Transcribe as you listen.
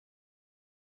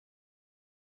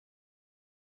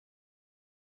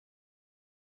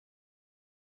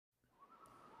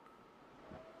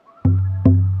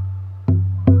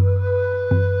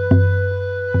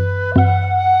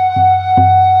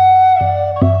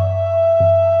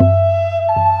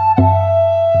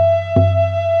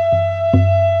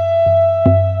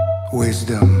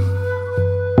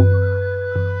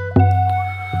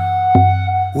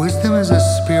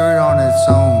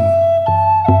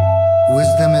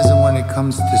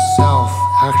comes to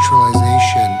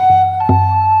self-actualization,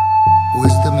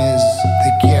 wisdom is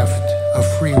the gift of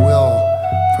free will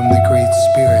from the Great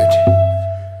Spirit.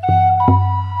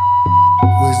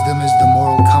 Wisdom is the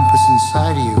moral compass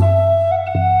inside you,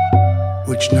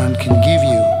 which none can give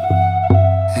you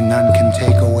and none can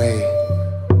take away.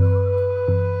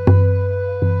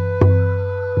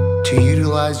 To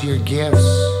utilize your gifts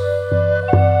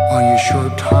on your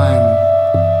short time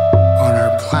on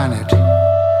our planet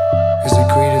is the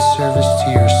greatest service to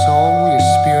your soul, your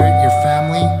spirit, your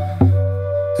family,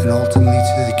 and ultimately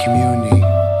to the community.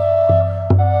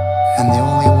 And the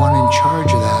only one in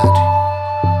charge of that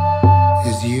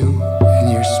is you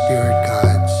and your spirit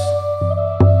guides.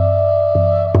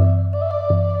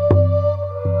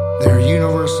 There are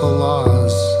universal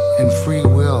laws, and free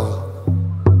will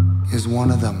is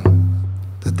one of them.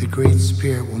 That the Great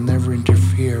Spirit will never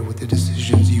interfere with the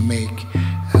decisions you make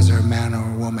as a man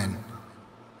or a woman.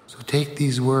 So take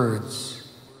these words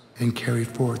and carry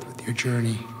forth with your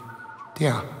journey.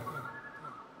 Yeah.